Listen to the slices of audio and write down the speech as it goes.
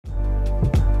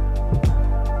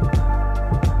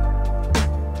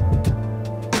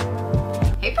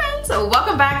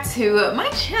welcome back to my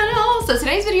channel. So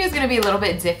today's video is going to be a little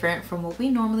bit different from what we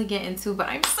normally get into, but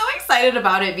I'm so excited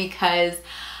about it because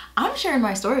I'm sharing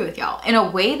my story with y'all in a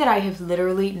way that I have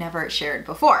literally never shared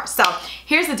before. So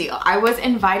here's the deal. I was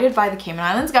invited by the Cayman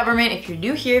Islands government. If you're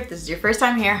new here, if this is your first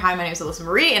time here, hi, my name is Alyssa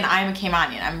Marie and I'm a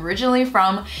Caymanian. I'm originally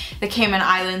from the Cayman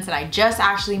Islands and I just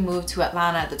actually moved to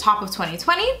Atlanta at the top of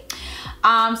 2020.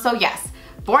 So yes,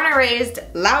 born and raised,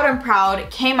 loud and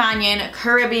proud, Caymanian,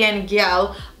 Caribbean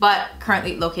gal, but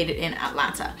currently located in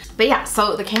Atlanta. But yeah,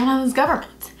 so the Cayman Islands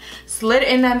government slid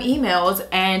in them emails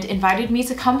and invited me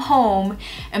to come home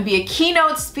and be a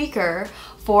keynote speaker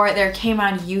for their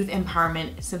Cayman Youth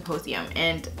Empowerment Symposium,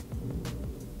 and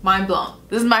mind blown.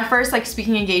 This is my first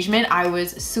speaking engagement. I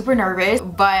was super nervous,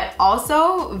 but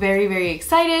also very, very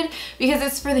excited because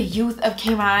it's for the youth of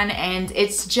Cayman, and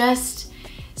it's just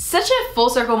such a full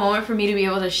circle moment for me to be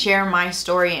able to share my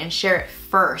story and share it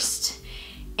first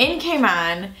in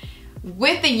Cayman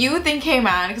with the youth in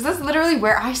Cayman, because that's literally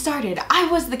where I started. I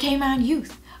was the Cayman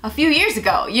youth a few years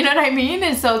ago, you know what I mean?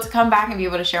 And so to come back and be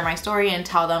able to share my story and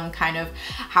tell them kind of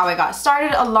how I got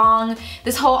started along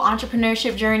this whole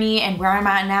entrepreneurship journey and where I'm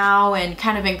at now and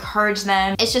kind of encourage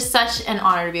them. It's just such an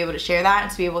honor to be able to share that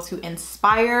and to be able to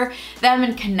inspire them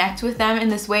and connect with them in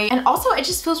this way. And also it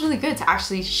just feels really good to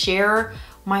actually share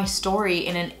my story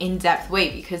in an in-depth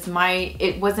way, because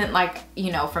it wasn't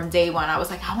from day one I was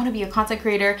like, I want to be a content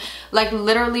creator.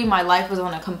 Literally my life was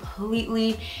on a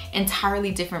completely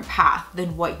entirely different path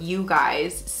than what you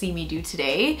guys see me do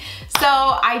today. So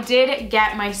I did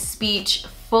get my speech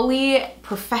fully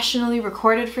professionally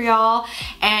recorded for y'all,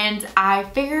 and I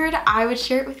figured I would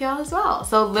share it with y'all as well.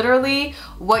 So literally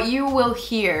what you will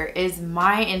hear is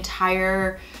my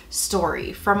entire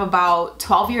story from about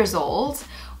 12 years old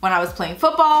when I was playing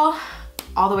football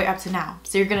all the way up to now.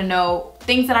 So you're gonna know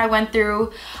things that I went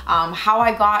through, how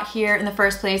I got here in the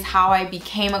first place, how I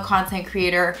became a content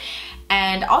creator,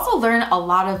 and also learn a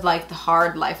lot of the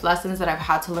hard life lessons that I've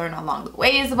had to learn along the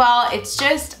way as well. It's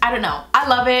just, I don't know, I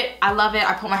love it. I love it.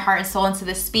 I put my heart and soul into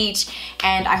this speech,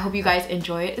 and I hope you guys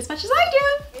enjoy it as much as I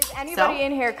do. Is anybody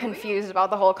in here confused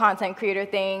about the whole content creator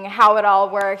thing, how it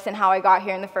all works, and how I got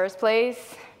here in the first place?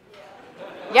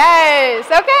 Yes,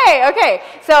 okay.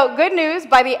 So good news,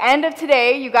 by the end of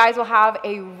today, you guys will have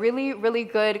a really, really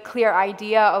good, clear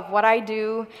idea of what I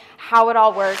do, how it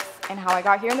all works, and how I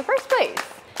got here in the first place.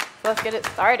 So let's get it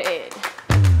started.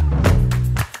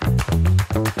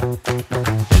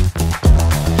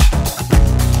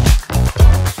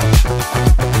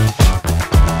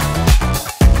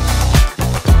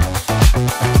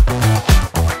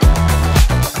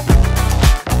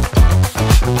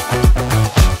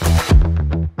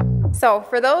 So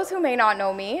for those who may not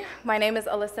know me, my name is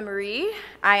Alyssa Marie.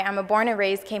 I am a born and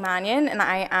raised Caymanian, and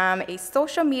I am a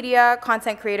social media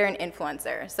content creator and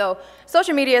influencer. So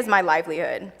social media is my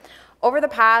livelihood. Over the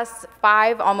past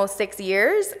 5, almost 6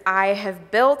 years, I have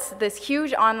built this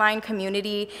huge online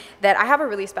community that I have a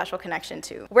really special connection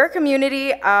to. We're a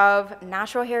community of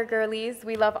natural hair girlies.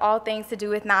 We love all things to do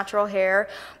with natural hair,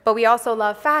 but we also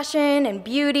love fashion and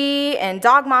beauty and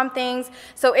dog mom things.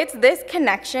 So it's this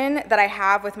connection that I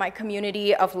have with my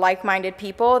community of like-minded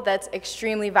people that's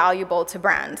extremely valuable to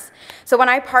brands. So when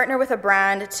I partner with a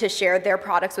brand to share their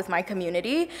products with my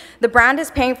community, the brand is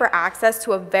paying for access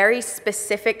to a very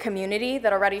specific community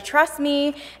that already trusts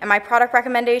me and my product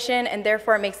recommendation, and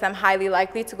therefore it makes them highly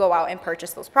likely to go out and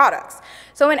purchase those products.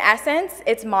 So in essence,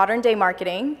 it's modern day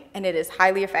marketing, and it is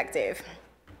highly effective.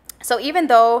 So even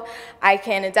though I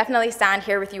can definitely stand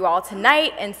here with you all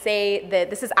tonight and say that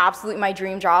this is absolutely my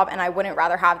dream job and I wouldn't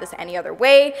rather have this any other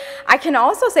way, I can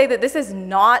also say that this is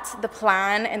not the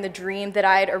plan and the dream that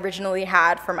I'd originally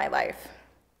had for my life.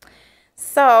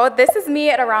 So this is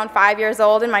me at around 5 years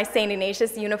old in my St.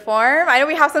 Ignatius uniform. I know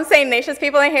we have some St. Ignatius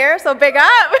people in here, so big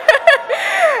up.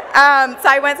 So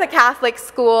I went to Catholic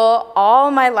school all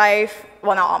my life,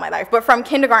 well, not all my life, but from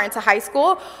kindergarten to high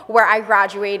school, where I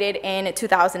graduated in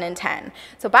 2010.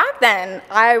 So back then,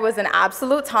 I was an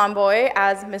absolute tomboy,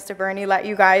 as Mr. Bernie let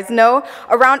you guys know.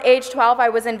 Around age 12, I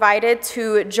was invited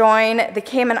to join the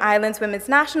Cayman Islands women's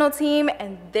national team,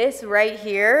 and this right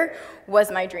here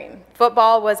was my dream.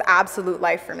 Football was absolute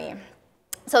life for me.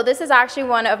 So this is actually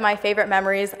one of my favorite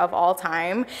memories of all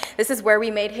time. This is where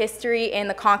we made history in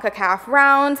the CONCACAF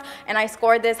round, and I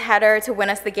scored this header to win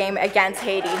us the game against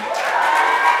Haiti.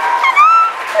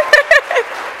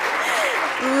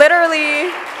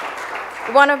 Literally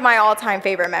one of my all-time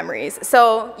favorite memories.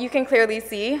 So you can clearly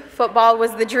see football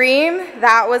was the dream.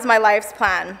 That was my life's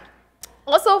plan.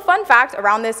 Also, fun fact,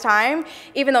 around this time,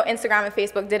 even though Instagram and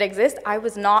Facebook did exist, I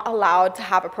was not allowed to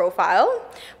have a profile.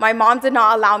 My mom did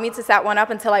not allow me to set one up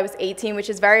until I was 18, which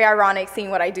is very ironic seeing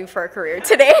what I do for a career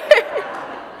today.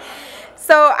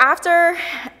 So after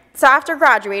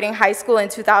graduating high school in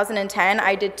 2010,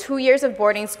 I did 2 years of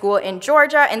boarding school in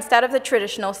Georgia instead of the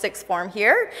traditional sixth form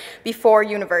here before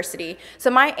university.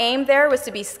 So my aim there was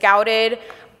to be scouted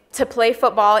to play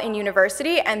football in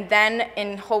university, and then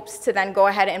in hopes to then go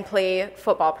ahead and play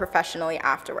football professionally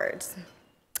afterwards.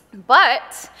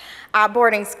 But at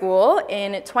boarding school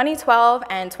in 2012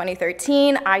 and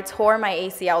 2013, I tore my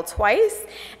ACL twice,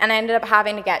 and I ended up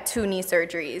having to get 2 knee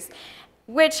surgeries,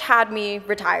 which had me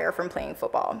retire from playing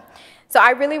football. So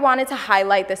I really wanted to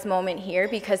highlight this moment here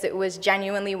because it was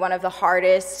genuinely one of the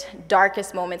hardest,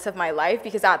 darkest moments of my life,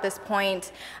 because at this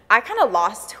point, I kind of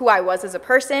lost who I was as a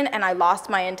person, and I lost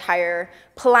my entire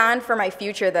plan for my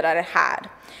future that I had.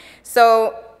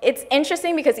 So it's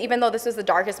interesting because even though this was the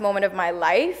darkest moment of my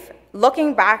life,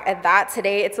 looking back at that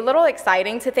today, it's a little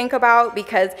exciting to think about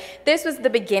because this was the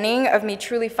beginning of me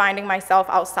truly finding myself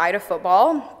outside of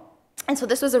football. And so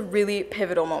this was a really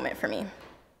pivotal moment for me.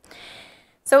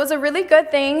 So it was a really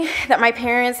good thing that my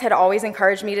parents had always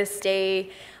encouraged me to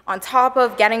stay on top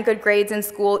of getting good grades in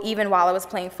school even while I was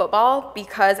playing football,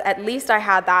 because at least I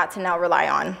had that to now rely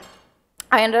on.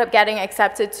 I ended up getting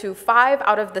accepted to 5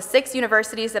 out of the 6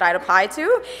 universities that I'd applied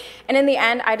to, and in the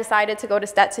end, I decided to go to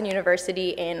Stetson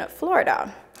University in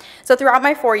Florida. So throughout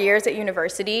my 4 years at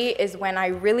university is when I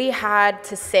really had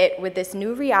to sit with this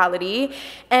new reality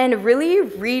and really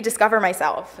rediscover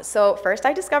myself. So first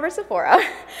I discovered Sephora,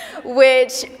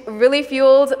 which really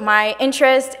fueled my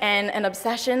interest and an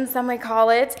obsession, some might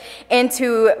call it,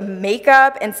 into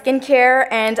makeup and skincare.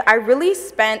 And I really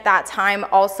spent that time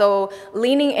also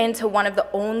leaning into one of the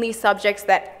only subjects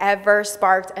that ever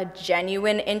sparked a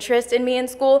genuine interest in me in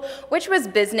school, which was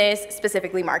business,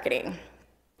 specifically marketing.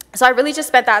 So I really just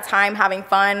spent that time having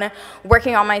fun,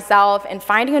 working on myself, and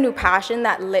finding a new passion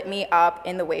that lit me up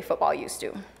in the way football used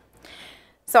to.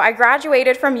 So I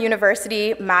graduated from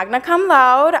university magna cum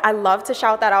laude. I love to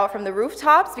shout that out from the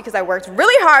rooftops because I worked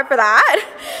really hard for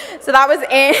that. So that was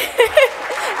in,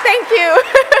 thank you.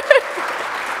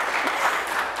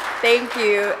 Thank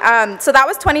you. So that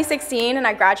was 2016, and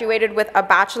I graduated with a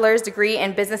bachelor's degree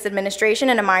in business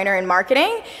administration and a minor in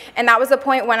marketing. And that was the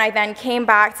point when I then came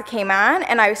back to Cayman,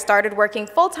 and I started working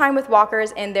full-time with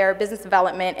Walkers in their business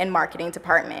development and marketing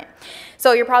department.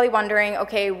 So you're probably wondering,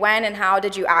 okay, when and how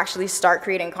did you actually start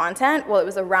creating content? Well, it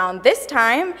was around this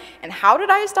time. And how did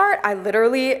I start? I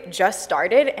literally just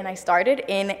started, and I started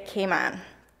in Cayman.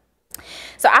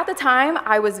 So at the time,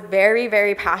 I was very,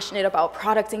 very passionate about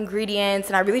product ingredients,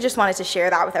 and I really just wanted to share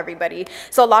that with everybody.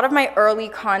 So a lot of my early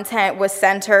content was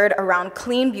centered around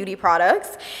clean beauty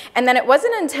products, and then it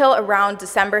wasn't until around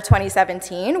December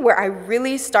 2017 where I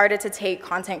really started to take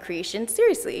content creation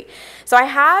seriously. So I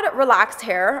had relaxed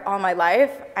hair all my life.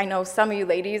 I know some of you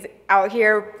ladies out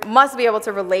here must be able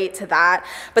to relate to that,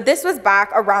 but this was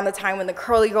back around the time when the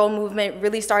curly girl movement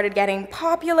really started getting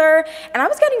popular, and I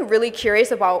was getting really curious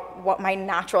about what my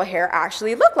natural hair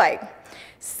actually looked like.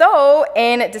 So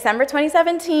in December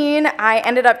 2017, I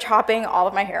ended up chopping all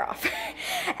of my hair off.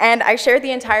 And I shared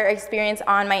the entire experience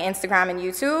on my Instagram and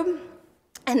YouTube.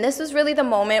 And this was really the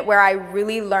moment where I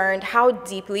really learned how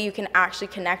deeply you can actually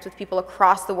connect with people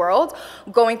across the world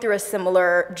going through a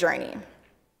similar journey.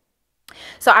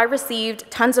 So I received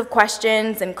tons of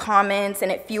questions and comments,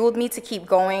 and it fueled me to keep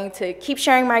going, to keep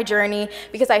sharing my journey,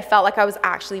 because I felt like I was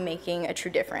actually making a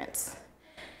true difference.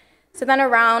 So then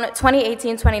around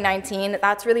 2018, 2019,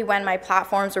 that's really when my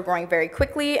platforms were growing very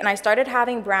quickly, and I started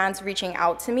having brands reaching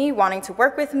out to me, wanting to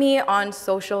work with me on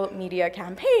social media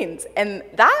campaigns. And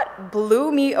that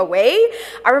blew me away.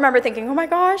 I remember thinking, oh my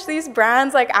gosh, these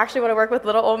brands like actually want to work with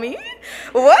little old me?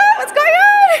 What's going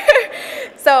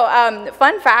on? So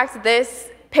fun fact, this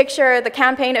picture, the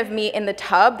campaign of me in the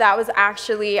tub, that was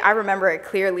actually, I remember it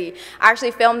clearly. I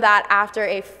actually filmed that after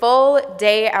a full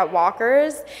day at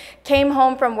Walkers. Came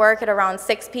home from work at around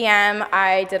 6 p.m.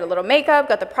 I did a little makeup,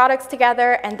 got the products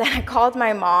together, and then I called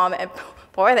my mom and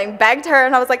poor thing, begged her,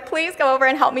 and I was like, please come over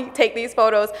and help me take these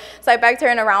photos. So I begged her,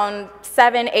 and around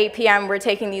 7, 8 p.m. we're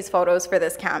taking these photos for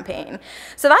this campaign.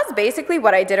 So that's basically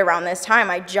what I did around this time.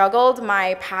 I juggled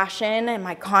my passion and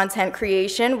my content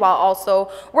creation while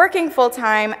also working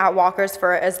full-time at Walkers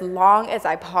for as long as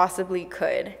I possibly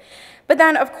could. But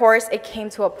then, of course, it came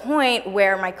to a point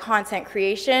where my content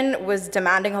creation was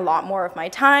demanding a lot more of my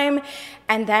time,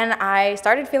 and then I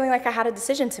started feeling like I had a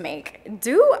decision to make.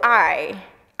 Do I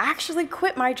actually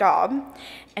quit my job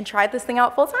and try this thing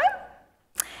out full-time?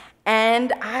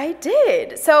 And I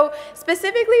did. So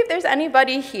specifically, if there's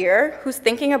anybody here who's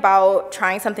thinking about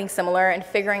trying something similar and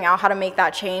figuring out how to make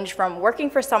that change from working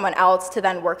for someone else to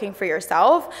then working for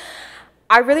yourself,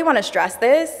 I really want to stress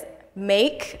this: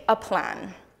 make a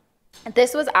plan.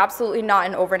 This was absolutely not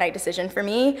an overnight decision for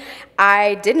me.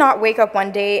 I did not wake up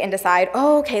one day and decide,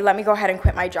 oh, okay, let me go ahead and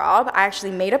quit my job. I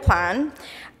actually made a plan.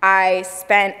 I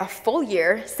spent a full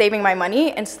year saving my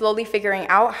money and slowly figuring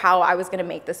out how I was going to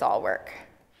make this all work.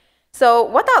 So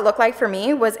what that looked like for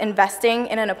me was investing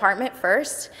in an apartment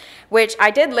first, which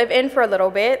I did live in for a little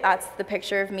bit. That's the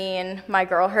picture of me and my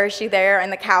girl Hershey there on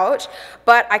the couch.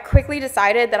 But I quickly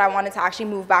decided that I wanted to actually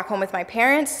move back home with my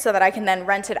parents so that I can then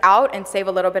rent it out and save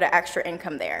a little bit of extra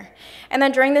income there. And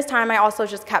then during this time, I also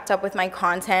just kept up with my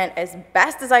content as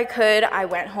best as I could. I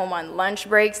went home on lunch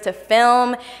breaks to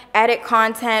film, edit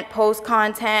content, post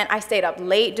content. I stayed up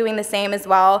late doing the same as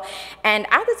well. And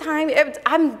at the time,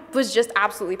 I was just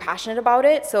absolutely passionate about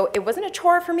it, so it wasn't a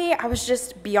chore for me. I was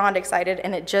just beyond excited,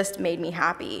 and it just made me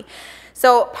happy.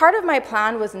 So part of my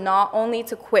plan was not only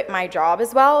to quit my job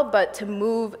as well, but to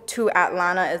move to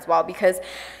Atlanta as well, because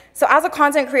so as a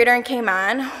content creator in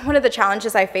Cayman, one of the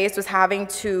challenges I faced was having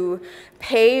to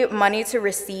pay money to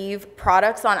receive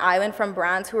products on island from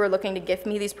brands who were looking to gift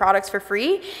me these products for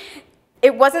free.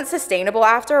 It wasn't sustainable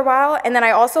after a while, and then I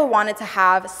also wanted to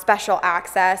have special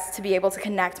access to be able to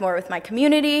connect more with my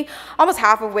community, almost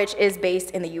half of which is based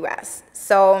in the US.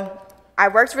 So I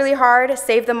worked really hard,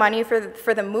 saved the money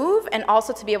for the move, and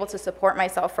also to be able to support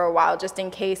myself for a while, just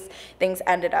in case things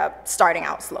ended up starting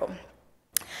out slow.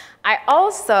 I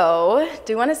also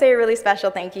do want to say a really special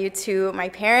thank you to my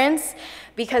parents,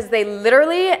 because they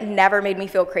literally never made me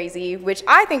feel crazy, which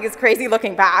I think is crazy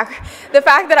looking back. The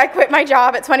fact that I quit my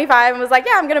job at 25 and was like,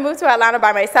 yeah, I'm gonna move to Atlanta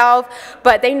by myself,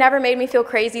 but they never made me feel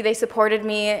crazy. They supported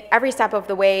me every step of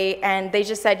the way, and they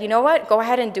just said, you know what, go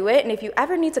ahead and do it, and if you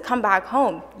ever need to come back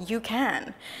home, you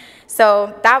can.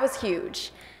 So that was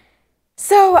huge.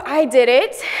 So I did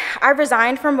it. I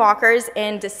resigned from Walker's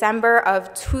in December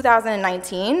of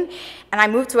 2019, and I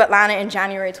moved to Atlanta in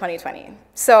January 2020.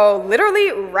 So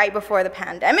literally right before the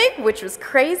pandemic, which was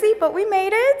crazy, but we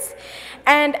made it.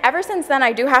 And ever since then,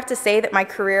 I do have to say that my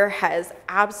career has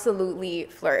absolutely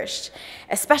flourished,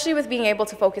 especially with being able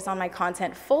to focus on my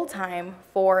content full-time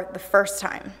for the first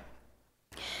time.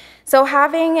 So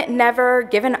having never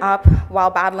given up while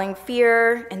battling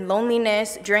fear and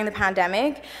loneliness during the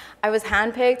pandemic, I was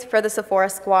handpicked for the Sephora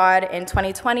squad in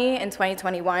 2020 and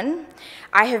 2021.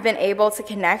 I have been able to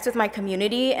connect with my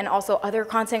community and also other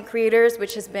content creators,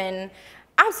 which has been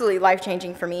absolutely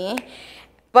life-changing for me.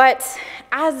 But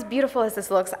as beautiful as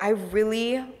this looks, I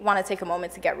really want to take a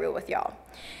moment to get real with y'all.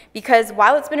 Because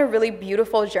while it's been a really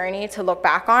beautiful journey to look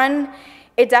back on,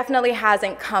 it definitely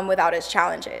hasn't come without its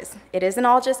challenges. It isn't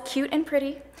all just cute and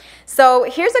pretty. So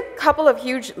here's a couple of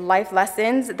huge life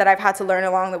lessons that I've had to learn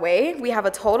along the way. We have a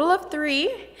total of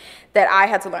 3 that I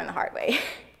had to learn the hard way.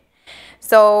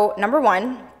 So number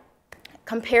 1,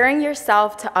 comparing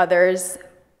yourself to others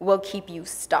will keep you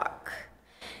stuck.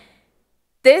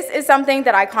 This is something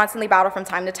that I constantly battle from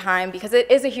time to time because it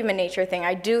is a human nature thing.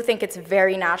 I do think it's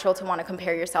very natural to want to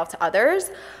compare yourself to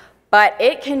others, but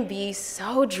it can be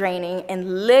so draining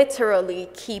and literally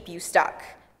keep you stuck.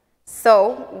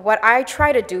 So what I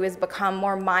try to do is become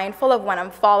more mindful of when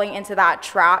I'm falling into that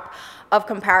trap of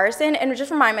comparison and just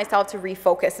remind myself to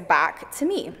refocus back to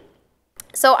me.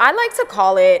 So I like to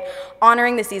call it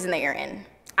honoring the season that you're in.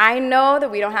 I know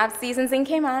that we don't have seasons in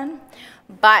Cayman,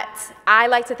 but I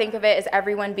like to think of it as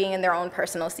everyone being in their own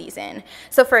personal season.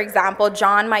 So for example,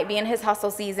 John might be in his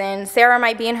hustle season, Sarah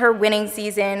might be in her winning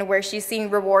season where she's seeing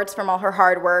rewards from all her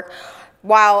hard work,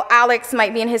 while Alex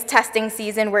might be in his testing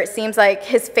season where it seems like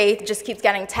his faith just keeps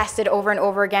getting tested over and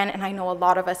over again, and I know a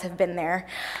lot of us have been there.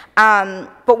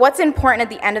 But what's important at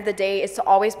the end of the day is to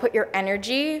always put your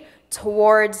energy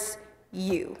towards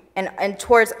you and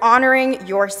towards honoring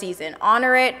your season.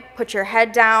 Honor it, put your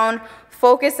head down,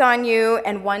 focus on you,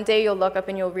 and one day you'll look up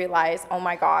and you'll realize, oh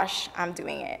my gosh, I'm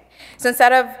doing it. So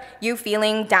instead of you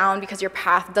feeling down because your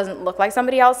path doesn't look like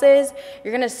somebody else's,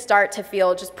 you're gonna start to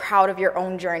feel just proud of your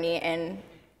own journey and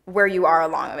where you are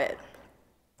along it.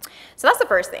 So that's the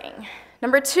first thing.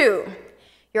 Number 2,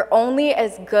 you're only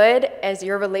as good as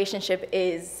your relationship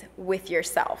is with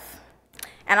yourself.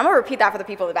 And I'm gonna repeat that for the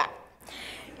people in the back.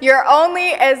 You're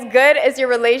only as good as your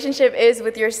relationship is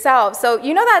with yourself. So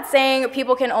you know that saying,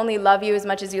 people can only love you as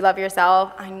much as you love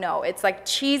yourself? I know, it's like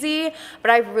cheesy,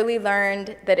 but I've really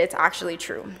learned that it's actually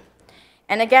true.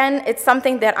 And again, it's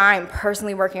something that I'm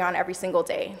personally working on every single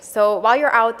day. So while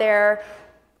you're out there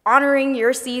honoring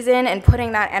your season and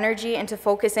putting that energy into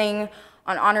focusing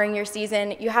on honoring your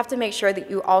season, you have to make sure that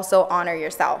you also honor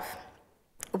yourself.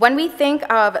 When we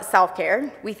think of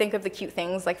self-care, we think of the cute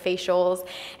things like facials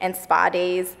and spa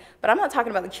days, but I'm not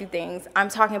talking about the cute things, I'm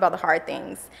talking about the hard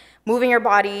things. Moving your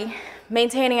body,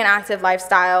 maintaining an active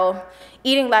lifestyle,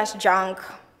 eating less junk,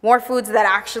 more foods that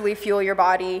actually fuel your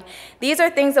body. These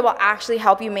are things that will actually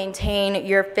help you maintain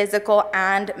your physical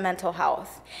and mental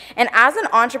health. And as an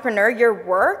entrepreneur, your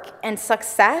work and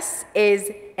success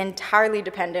is entirely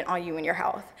dependent on you and your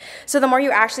health. So the more you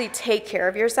actually take care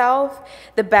of yourself,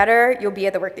 the better you'll be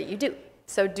at the work that you do.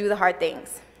 So do the hard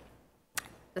things.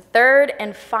 The third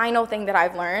and final thing that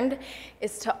I've learned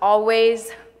is to always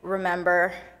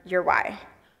remember your why.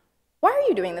 Why are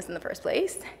you doing this in the first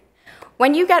place?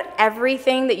 When you get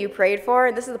everything that you prayed for,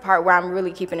 and this is the part where I'm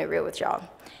really keeping it real with y'all.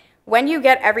 When you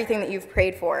get everything that you've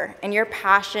prayed for and your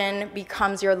passion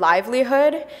becomes your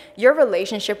livelihood, your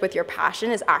relationship with your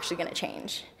passion is actually gonna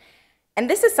change. And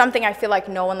this is something I feel like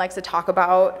no one likes to talk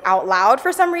about out loud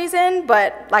for some reason,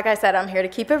 but like I said, I'm here to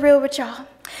keep it real with y'all.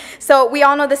 So we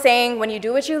all know the saying, when you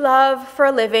do what you love for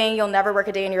a living, you'll never work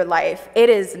a day in your life. It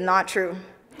is not true.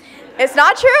 It's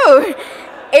not true.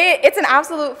 It's an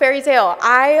absolute fairy tale.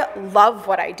 I love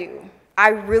what I do. I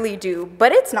really do,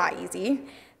 but it's not easy.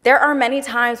 There are many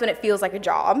times when it feels like a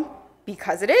job,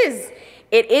 because it is.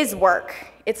 It is work.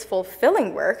 It's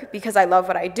fulfilling work because I love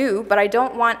what I do, but I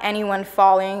don't want anyone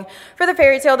falling for the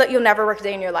fairy tale that you'll never work a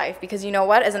day in your life, because you know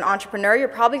what? As an entrepreneur, you're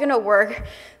probably gonna work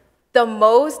you're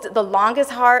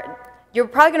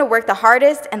probably gonna work the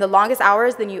hardest and the longest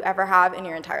hours than you ever have in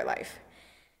your entire life.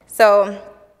 So,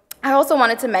 I also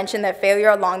wanted to mention that failure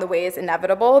along the way is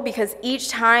inevitable, because each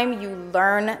time you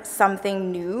learn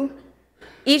something new,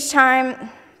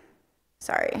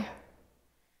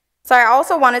 I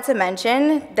also wanted to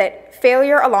mention that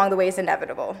failure along the way is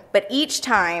inevitable, but each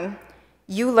time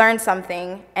you learn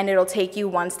something and it'll take you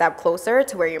one step closer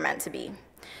to where you're meant to be.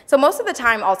 So most of the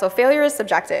time also, failure is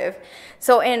subjective.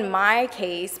 So in my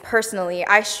case, personally,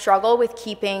 I struggle with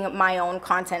keeping my own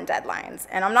content deadlines.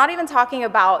 And I'm not even talking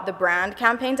about the brand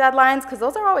campaign deadlines, because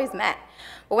those are always met.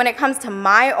 But when it comes to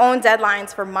my own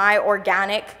deadlines for my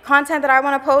organic content that I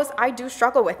want to post, I do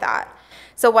struggle with that.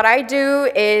 So what I do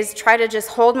is try to just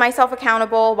hold myself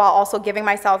accountable while also giving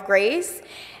myself grace.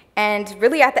 And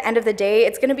really, at the end of the day,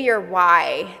 it's gonna be your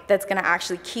why that's gonna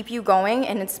actually keep you going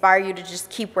and inspire you to just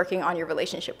keep working on your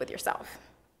relationship with yourself.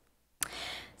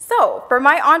 So, for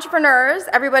my entrepreneurs,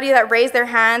 everybody that raised their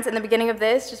hands in the beginning of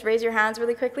this, just raise your hands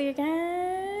really quickly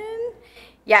again.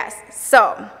 Yes,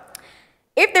 so,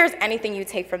 if there's anything you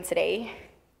take from today,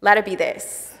 let it be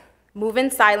this. Move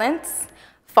in silence,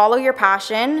 follow your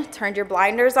passion, turn your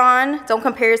blinders on, don't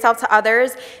compare yourself to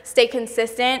others, stay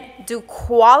consistent, do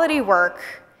quality work,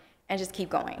 and just keep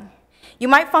going. You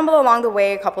might fumble along the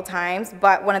way a couple times,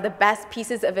 but one of the best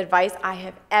pieces of advice I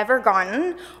have ever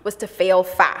gotten was to fail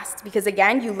fast, because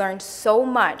again, you learn so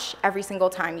much every single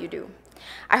time you do.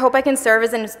 I hope I can serve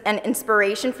as an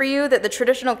inspiration for you that the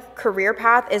traditional career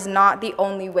path is not the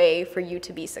only way for you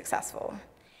to be successful.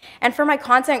 And for my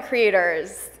content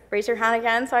creators, raise your hand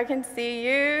again so I can see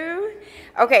you.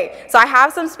 Okay, so I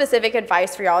have some specific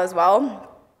advice for y'all as well.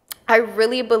 I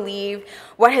really believe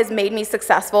what has made me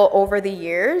successful over the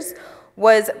years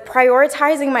was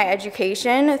prioritizing my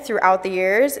education throughout the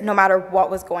years, no matter what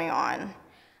was going on.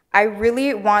 I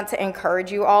really want to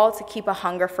encourage you all to keep a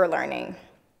hunger for learning.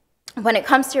 When it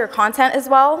comes to your content as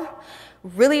well,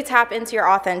 really tap into your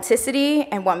authenticity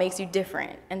and what makes you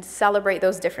different, and celebrate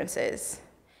those differences.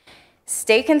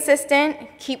 Stay consistent,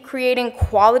 keep creating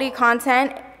quality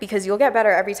content, because you'll get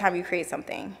better every time you create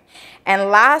something.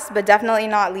 And last but definitely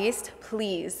not least,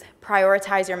 please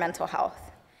prioritize your mental health.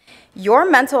 Your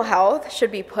mental health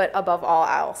should be put above all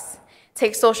else.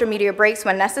 Take social media breaks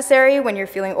when necessary, when you're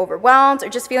feeling overwhelmed or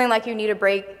just feeling like you need a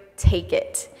break, take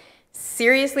it.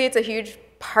 Seriously, it's a huge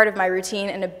part of my routine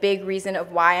and a big reason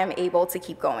of why I'm able to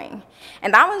keep going.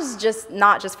 And that was just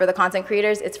not just for the content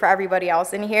creators, it's for everybody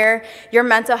else in here. Your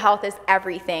mental health is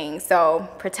everything, so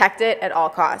protect it at all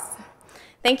costs.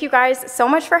 Thank you guys so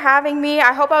much for having me.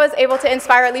 I hope I was able to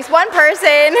inspire at least one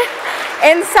person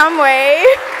in some way.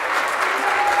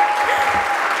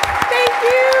 Thank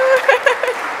you.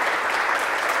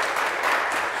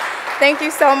 Thank you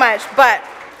so much. But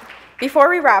before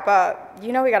we wrap up,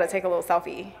 you know we gotta take a little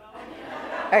selfie.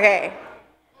 Okay,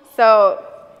 so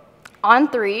on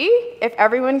 3, if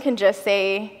everyone can just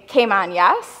say, came on,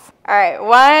 yes? All right,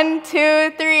 1,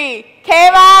 2, 3,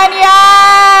 came on,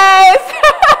 yes!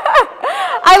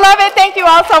 I love it, thank you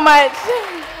all so much.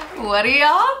 What do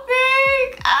y'all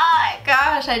think? Oh my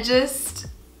gosh, it's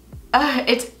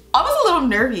almost a little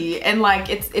nervy, and like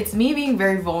it's me being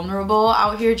very vulnerable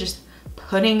out here, just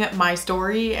putting my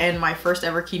story and my first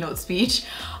ever keynote speech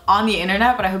on the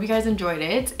internet, but I hope you guys enjoyed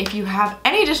it. If you have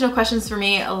any additional questions for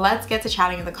me, let's get to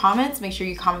chatting in the comments. Make sure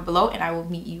you comment below and I will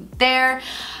meet you there.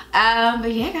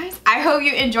 But yeah guys, I hope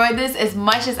you enjoyed this as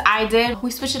much as I did.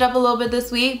 We switched it up a little bit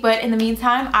this week, but in the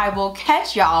meantime, I will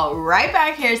catch y'all right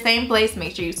back here, same place.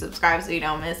 Make sure you subscribe so you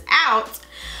don't miss out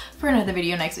for another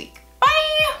video next week.